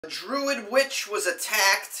A Druid witch was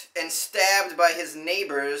attacked and stabbed by his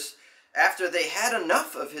neighbors after they had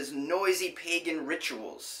enough of his noisy pagan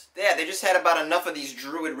rituals. Yeah, they just had about enough of these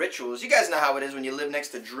Druid rituals. You guys know how it is when you live next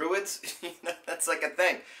to Druids. That's like a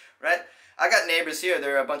thing, right? I got neighbors here.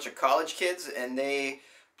 They're a bunch of college kids, and they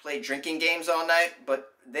play drinking games all night,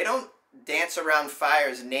 but they don't dance around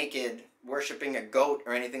fires naked, worshipping a goat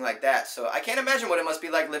or anything like that. So I can't imagine what it must be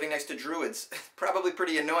like living next to Druids. Probably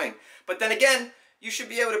pretty annoying. But then again, you should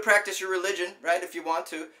be able to practice your religion, right, if you want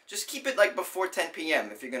to. Just keep it like before 10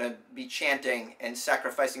 p.m. if you're going to be chanting and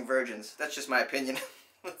sacrificing virgins. That's just my opinion.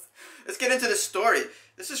 Let's get into this story.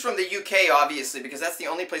 This is from the UK, obviously, because that's the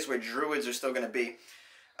only place where Druids are still going to be.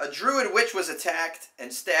 A Druid witch was attacked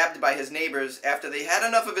and stabbed by his neighbors after they had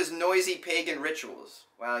enough of his noisy pagan rituals.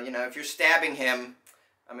 Well, you know, if you're stabbing him,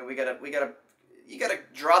 I mean, you gotta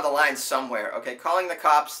draw the line somewhere, okay? Calling the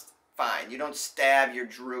cops, fine. You don't stab your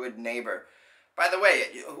Druid neighbor. By the way,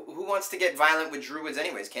 who wants to get violent with Druids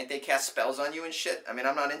anyways? Can't they cast spells on you and shit? I mean,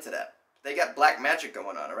 I'm not into that. They got black magic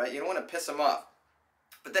going on, alright? You don't want to piss them off.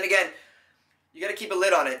 But then again, you got to keep a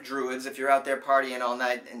lid on it, Druids, if you're out there partying all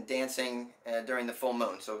night and dancing during the full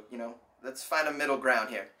moon. So, you know, let's find a middle ground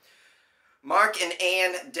here. Mark and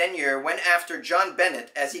Anne Denyer went after John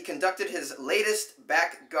Bennett as he conducted his latest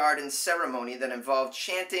back garden ceremony that involved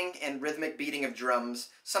chanting and rhythmic beating of drums,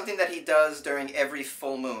 something that he does during every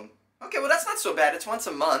full moon. Okay, well, that's not so bad. It's once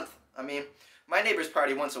a month. I mean, my neighbors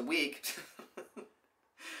party once a week.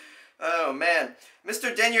 Oh, man.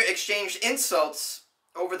 Mr. Denyer exchanged insults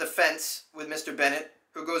over the fence with Mr. Bennett,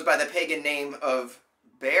 who goes by the pagan name of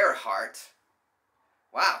Bearheart.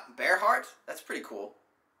 Wow, Bearheart? That's pretty cool.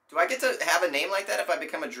 Do I get to have a name like that if I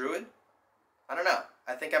become a Druid? I don't know.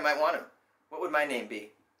 I think I might want to. What would my name be?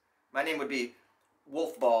 My name would be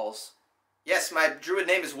Wolf Balls. Yes, my Druid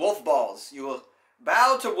name is Wolf Balls. You will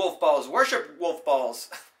bow to Wolf Balls. Worship Wolf Balls.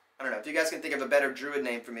 I don't know. If you guys can think of a better Druid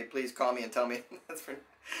name for me, please call me and tell me.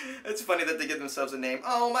 It's funny that they give themselves a name.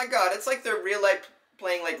 Oh my god, it's like they're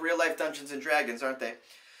playing like real-life Dungeons and Dragons, aren't they?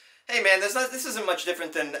 Hey man, this isn't much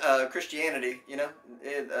different than Christianity, you know?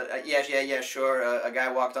 Yeah, sure. A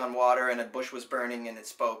guy walked on water and a bush was burning and it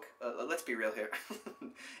spoke. Let's be real here.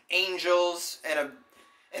 Angels and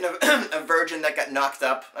a virgin that got knocked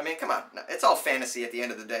up. I mean, come on. It's all fantasy at the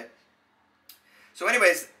end of the day. So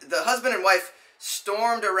anyways, the husband and wife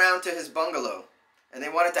stormed around to his bungalow, and they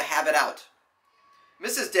wanted to have it out.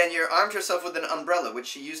 Mrs. Denyer armed herself with an umbrella, which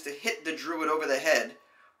she used to hit the Druid over the head,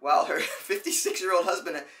 while her 56-year-old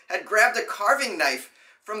husband had grabbed a carving knife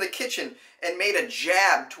from the kitchen and made a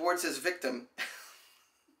jab towards his victim.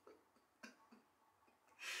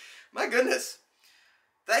 My goodness.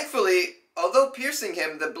 Thankfully, although piercing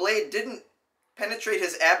him, the blade didn't penetrate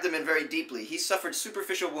his abdomen very deeply. He suffered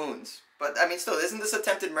superficial wounds. But, I mean, still, isn't this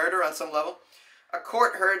attempted murder on some level? A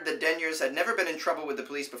court heard the Denyers had never been in trouble with the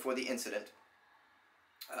police before the incident.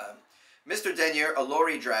 Mr. Denyer, a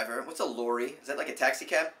lorry driver, what's a lorry? Is that like a taxi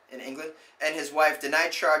cab in England? And his wife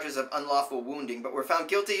denied charges of unlawful wounding, but were found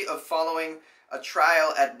guilty of following a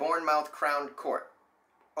trial at Bournemouth Crown Court.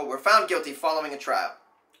 Oh, were found guilty following a trial.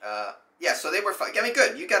 Yeah, so they were fine. I mean,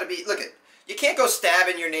 good. You got to be, look at, you can't go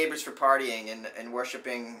stabbing your neighbors for partying and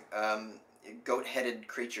worshiping goat-headed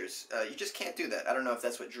creatures. You just can't do that. I don't know if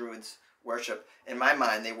that's what Druids worship. In my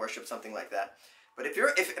mind, they worship something like that. But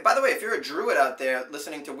by the way, if you're a Druid out there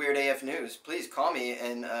listening to Weird AF News, please call me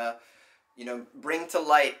and, you know, bring to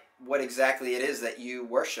light what exactly it is that you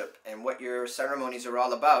worship and what your ceremonies are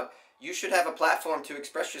all about. You should have a platform to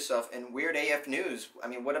express yourself in Weird AF News. I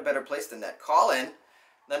mean, what a better place than that? Call in.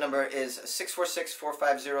 The number is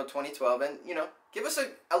 646-450-2012, and, you know, give us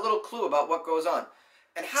a little clue about what goes on.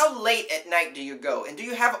 And how late at night do you go? And do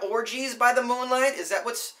you have orgies by the moonlight? Is that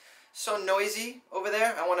what's so noisy over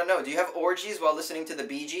there? I want to know. Do you have orgies while listening to the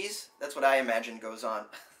Bee Gees? That's what I imagine goes on.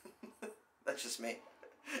 That's just me.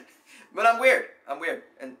 But I'm weird. I'm weird.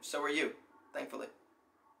 And so are you, thankfully.